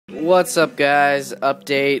What's up, guys?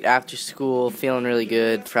 Update after school, feeling really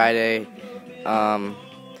good. Friday. Got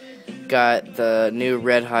the new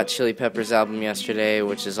Red Hot Chili Peppers album yesterday,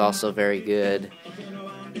 which is also very good.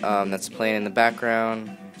 That's playing in the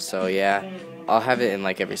background. So yeah, I'll have it in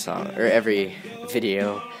like every song or every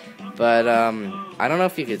video. But I don't know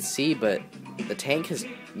if you could see, but the tank has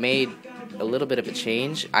made a little bit of a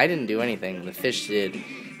change. I didn't do anything. The fish did.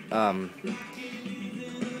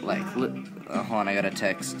 Hold on, I got a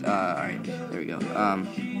text. Alright, there we go.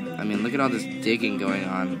 I mean, look at all this digging going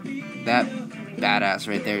on. That badass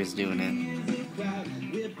right there is doing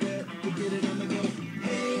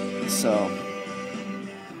it. So,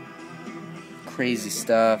 crazy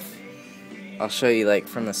stuff. I'll show you, like,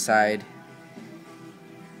 from the side.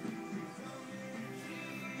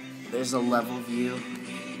 There's a level view.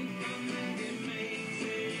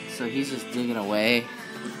 So he's just digging away.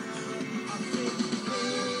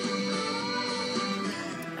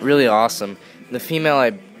 Really awesome. The female,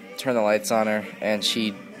 I turned the lights on her, and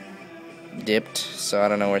she dipped, so I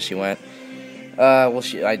don't know where she went.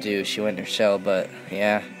 I do. She went in her shell, but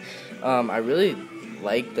yeah. I really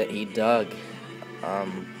like that he dug.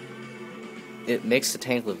 It makes the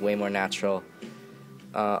tank look way more natural.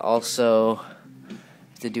 Also,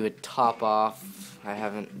 to do a top off, I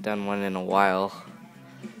haven't done one in a while.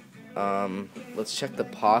 Let's check the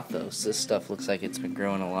pothos. This stuff looks like it's been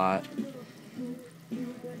growing a lot.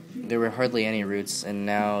 There were hardly any roots, and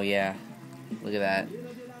now, yeah, look at that.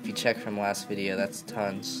 If you check from last video, that's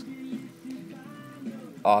tons.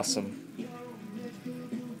 Awesome.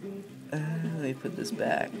 Let me put this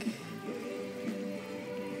back.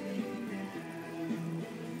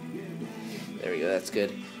 There we go, that's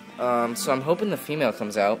good. So I'm hoping the female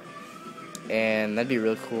comes out, and that'd be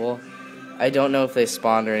real cool. I don't know if they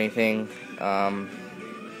spawned or anything,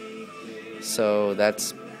 so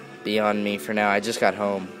that's beyond me for now. I just got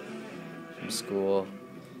home from school.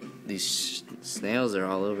 These snails are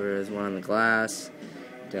all over. There's one on the glass,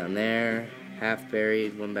 down there, half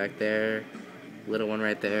buried, one back there, little one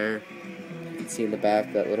right there. You can see in the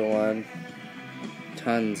back that little one.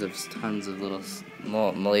 Tons of little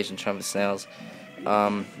Malaysian trumpet snails.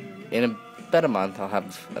 In about a month, I'll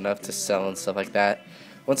have enough to sell and stuff like that.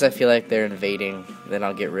 Once I feel like they're invading, then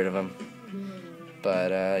I'll get rid of them.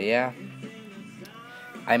 But yeah,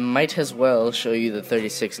 I might as well show you the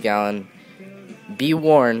 36-gallon. Be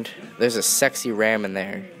warned, there's a sexy ram in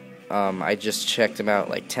there. I just checked him out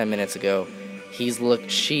like 10 minutes ago. She is looking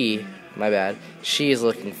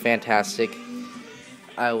fantastic.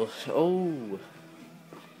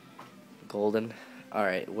 Golden.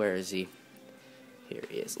 Alright, where is he? Here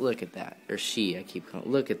he is. Look at that. Or she, I keep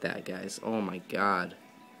calling. Look at that, guys. Oh my god.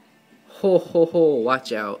 Ho ho ho,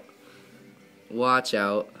 watch out. Watch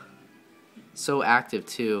out. So active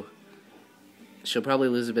too. She'll probably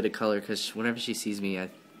lose a bit of color because whenever she sees me, I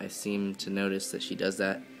seem to notice that she does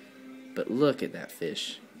that. But look at that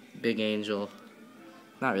fish. Big angel.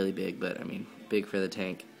 Not really big, but I mean, big for the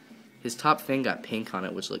tank. His top fin got pink on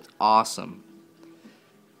it, which looked awesome.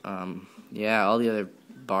 Yeah, all the other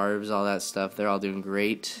barbs, all that stuff, they're all doing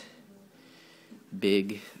great.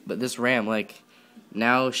 Big. But this ram, like,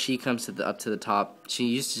 now she comes up to the top. She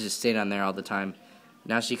used to just stay down there all the time.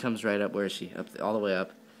 Now she comes right up. Where is she? All the way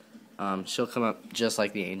up. She'll come up just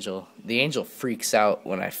like the angel. The angel freaks out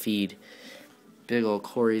when I feed. Big old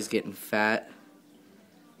Corey's getting fat.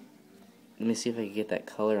 Let me see if I can get that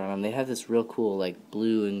color on them. They have this real cool, like,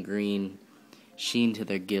 blue and green sheen to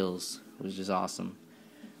their gills, which is awesome.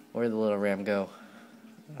 Where'd the little ram go?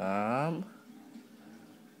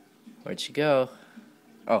 Where'd she go?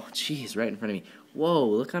 Oh, jeez, right in front of me. Whoa,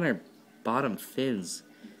 look on her bottom fins.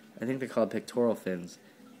 I think they're called pectoral fins.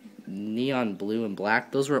 Neon blue and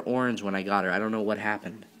black. Those were orange when I got her. I don't know what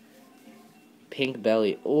happened. Pink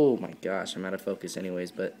belly. Oh my gosh, I'm out of focus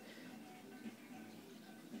anyways, but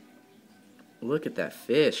look at that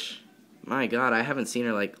fish. My god, I haven't seen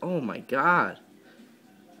her like, oh my god.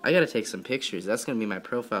 I gotta take some pictures. That's gonna be my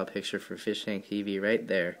profile picture for Fish Tank TV right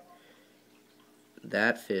there.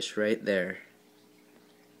 That fish right there.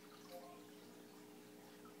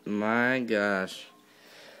 My gosh.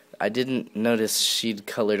 I didn't notice she'd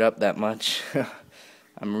colored up that much.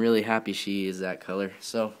 I'm really happy she is that color.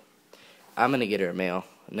 So, I'm gonna get her a male.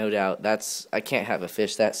 No doubt. I can't have a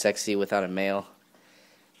fish that sexy without a male.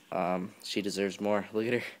 She deserves more. Look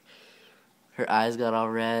at her. Her eyes got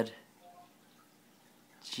all red.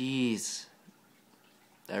 Jeez.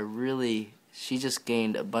 She just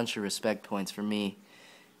gained a bunch of respect points for me.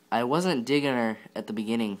 I wasn't digging her at the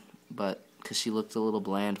beginning, because she looked a little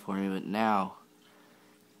bland for me, but now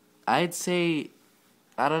I'd say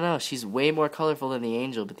I don't know. She's way more colorful than the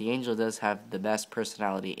Angel, but the Angel does have the best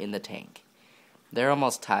personality in the tank. They're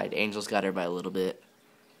almost tied. Angel's got her by a little bit.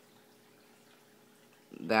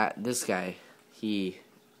 This guy, he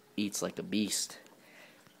eats like a beast.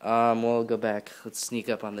 We'll go back. Let's sneak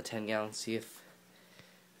up on the 10-gallon, see if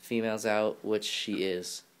female's out, which she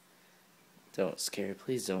is. Don't scare her.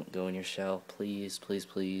 Please don't go in your shell. Please, please,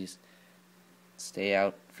 please. Stay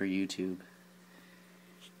out for YouTube.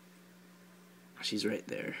 She's right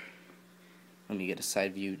there. Let me get a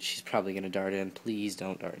side view. She's probably going to dart in. Please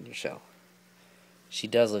don't dart in your shell. She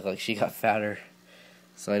does look like she got fatter,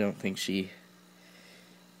 so I don't think she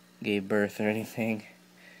gave birth or anything.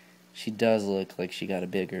 She does look like she got a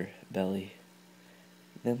bigger belly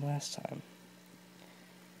than last time.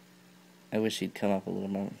 I wish she'd come up a little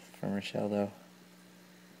more from her shell, though.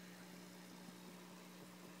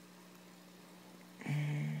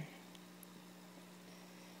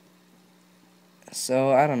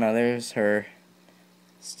 So, I don't know, there's her.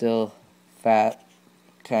 Still fat,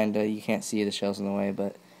 kinda. You can't see the shells in the way,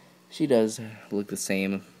 but she does look the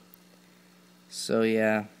same. So,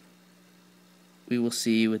 yeah. We will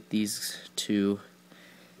see with these two.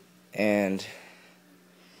 And,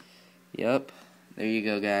 yep. There you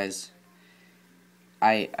go, guys.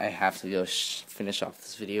 I have to go finish off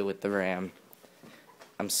this video with the ram.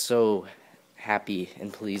 I'm so happy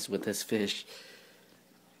and pleased with this fish.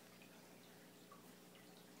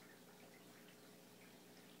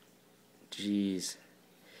 Jeez.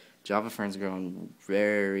 Java fern's growing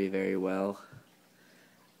very, very well.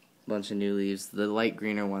 Bunch of new leaves. The light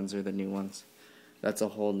greener ones are the new ones. That's a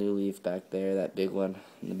whole new leaf back there, that big one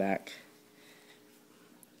in the back.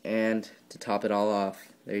 And to top it all off,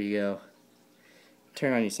 there you go.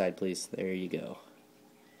 Turn on your side, please. There you go.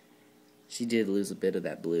 She did lose a bit of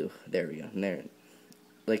that blue. There we go. And there,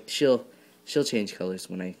 like she'll change colors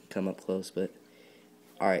when I come up close. But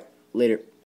all right, later.